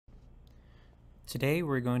Today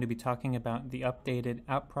we're going to be talking about the updated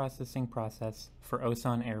out-processing process for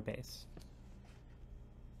Osan Air Base.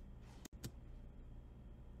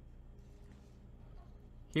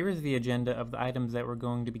 Here is the agenda of the items that we're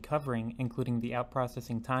going to be covering, including the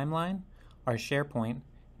out-processing timeline, our SharePoint,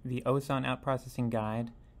 the Osan out-processing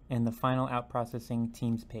guide, and the final out-processing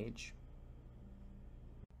Teams page.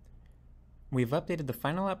 We've updated the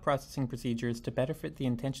final out-processing procedures to better fit the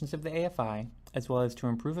intentions of the AFI, as well as to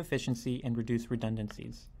improve efficiency and reduce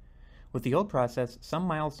redundancies. With the old process, some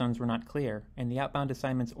milestones were not clear, and the outbound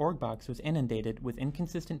assignments org box was inundated with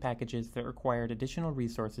inconsistent packages that required additional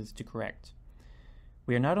resources to correct.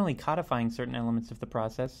 We are not only codifying certain elements of the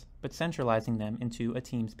process, but centralizing them into a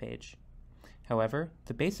Teams page. However,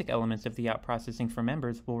 the basic elements of the out-processing for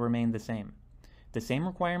members will remain the same. The same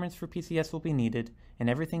requirements for PCS will be needed, and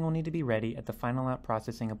everything will need to be ready at the final out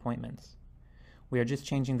processing appointments. We are just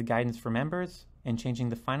changing the guidance for members and changing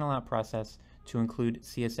the final out process to include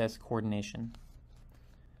CSS coordination.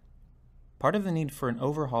 Part of the need for an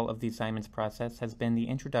overhaul of the assignments process has been the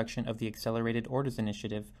introduction of the Accelerated Orders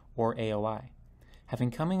Initiative, or AOI.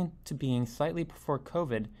 Having come into being slightly before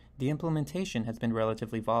COVID, the implementation has been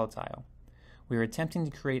relatively volatile. We are attempting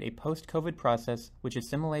to create a post-COVID process which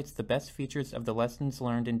assimilates the best features of the lessons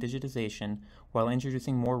learned in digitization while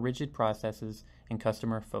introducing more rigid processes and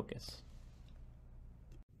customer focus.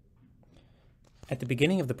 At the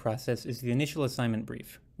beginning of the process is the initial assignment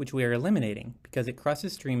brief, which we are eliminating because it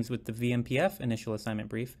crosses streams with the VMPF initial assignment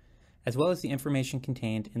brief, as well as the information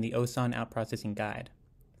contained in the Osan out-processing guide.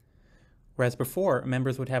 Whereas before,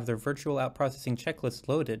 members would have their virtual out-processing checklist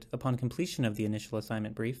loaded upon completion of the initial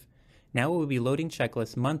assignment brief, now we will be loading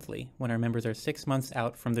checklists monthly when our members are 6 months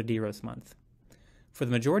out from their DEROS month. For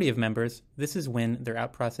the majority of members, this is when their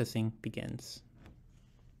out-processing begins.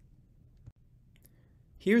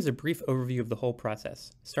 Here's a brief overview of the whole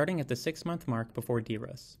process, starting at the 6-month mark before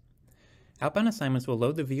DEROS. Outbound assignments will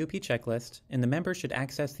load the VOP checklist, and the member should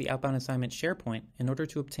access the outbound assignment SharePoint in order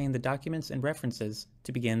to obtain the documents and references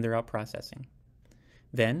to begin their out-processing.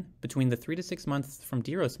 Then, between the 3 to 6 months from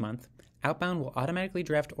DEROS month, Outbound will automatically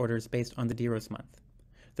draft orders based on the DEROS month.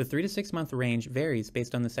 The 3 to 6 month range varies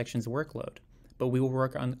based on the section's workload, but we will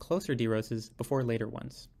work on closer DEROSes before later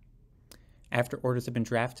ones. After orders have been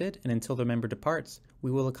drafted and until the member departs,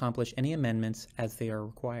 we will accomplish any amendments as they are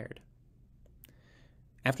required.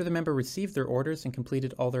 After the member received their orders and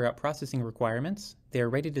completed all their out-processing requirements, they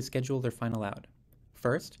are ready to schedule their final out.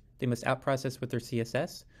 First, they must out-process with their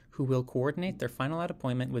CSS, who will coordinate their final out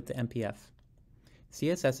appointment with the MPF.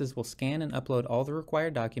 CSSs will scan and upload all the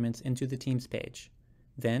required documents into the Teams page.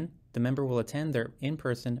 Then, the member will attend their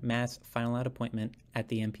in-person mass final out appointment at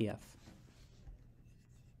the MPF.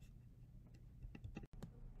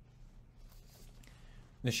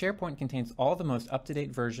 The SharePoint contains all the most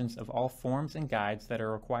up-to-date versions of all forms and guides that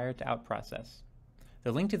are required to out-process.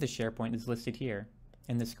 The link to the SharePoint is listed here,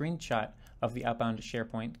 and the screenshot of the outbound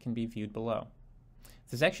SharePoint can be viewed below.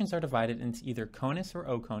 The sections are divided into either CONUS or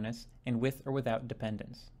OCONUS and with or without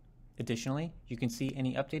dependents. Additionally, you can see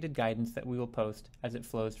any updated guidance that we will post as it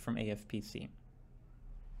flows from AFPC.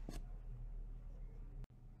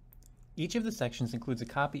 Each of the sections includes a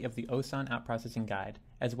copy of the Osan out-processing guide,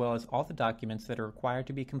 as well as all the documents that are required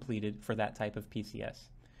to be completed for that type of PCS.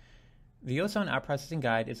 The Osan out-processing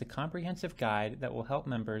guide is a comprehensive guide that will help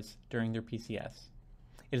members during their PCS.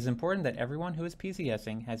 It is important that everyone who is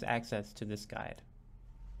PCSing has access to this guide.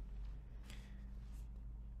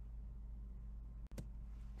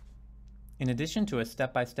 In addition to a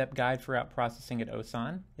step-by-step guide for out-processing at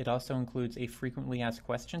Osan, it also includes a frequently asked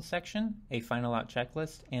questions section, a final out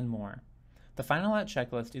checklist, and more. The final out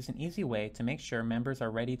checklist is an easy way to make sure members are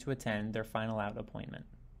ready to attend their final out appointment.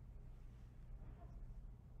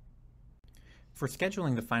 For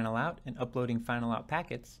scheduling the final out and uploading final out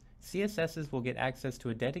packets, CSSs will get access to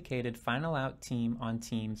a dedicated final out team on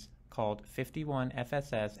Teams called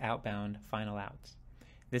 51FSS Outbound Final Outs.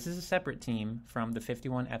 This is a separate team from the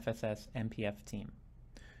 51FSS MPF team.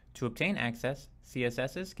 To obtain access,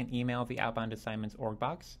 CSSs can email the outbound assignments org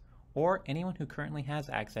box, or anyone who currently has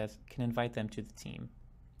access can invite them to the team.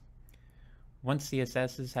 Once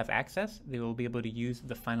CSSs have access, they will be able to use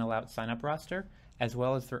the final out signup roster, as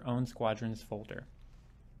well as their own squadrons folder.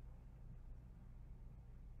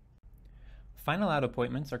 Final out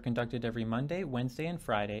appointments are conducted every Monday, Wednesday, and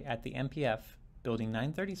Friday at the MPF, Building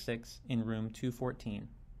 936 in room 214.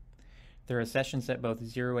 There are sessions at both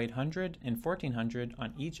 0800 and 1400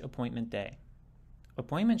 on each appointment day.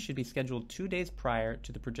 Appointments should be scheduled 2 days prior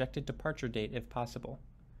to the projected departure date if possible.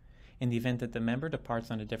 In the event that the member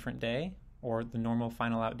departs on a different day, or the normal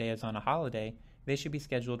final out day is on a holiday, they should be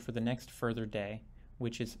scheduled for the next further day,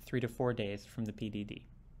 which is 3 to 4 days from the PDD.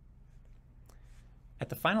 At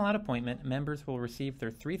the final out appointment, members will receive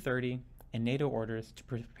their 3:30 and NATO orders to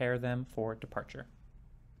prepare them for departure.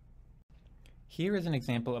 Here is an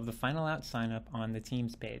example of the final out sign-up on the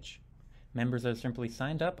Teams page. Members are simply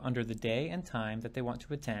signed up under the day and time that they want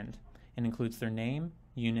to attend, and includes their name,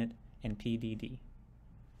 unit, and PDD.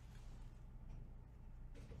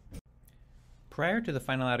 Prior to the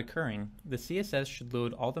final out occurring, the CSS should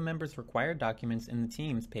load all the members' required documents in the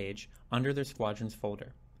Teams page under their squadrons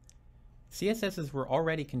folder. CSSs were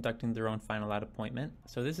already conducting their own final out appointment,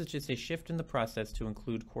 so this is just a shift in the process to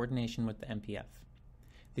include coordination with the MPF.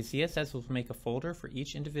 The CSS will make a folder for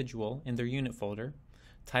each individual in their unit folder,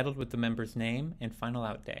 titled with the member's name and final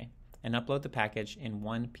out day, and upload the package in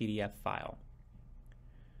one PDF file.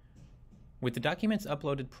 With the documents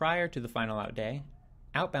uploaded prior to the final out day,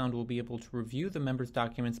 Outbound will be able to review the member's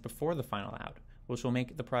documents before the final out, which will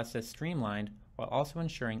make the process streamlined while also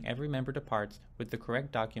ensuring every member departs with the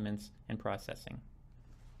correct documents and processing.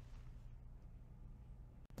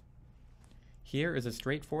 Here is a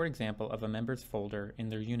straightforward example of a member's folder in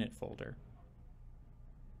their unit folder.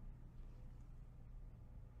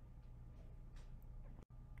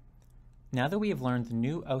 Now that we have learned the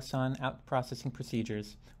new Osan out processing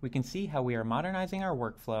procedures, we can see how we are modernizing our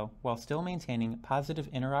workflow while still maintaining positive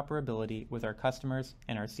interoperability with our customers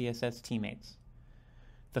and our CSS teammates.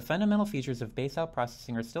 The fundamental features of base out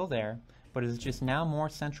processing are still there, but it is just now more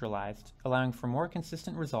centralized, allowing for more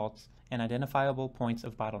consistent results and identifiable points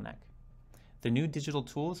of bottleneck. The new digital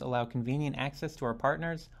tools allow convenient access to our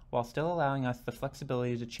partners while still allowing us the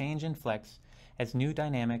flexibility to change and flex as new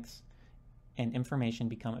dynamics and information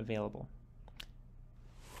become available.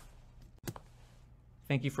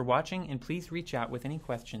 Thank you for watching, and please reach out with any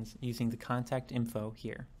questions using the contact info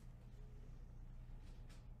here.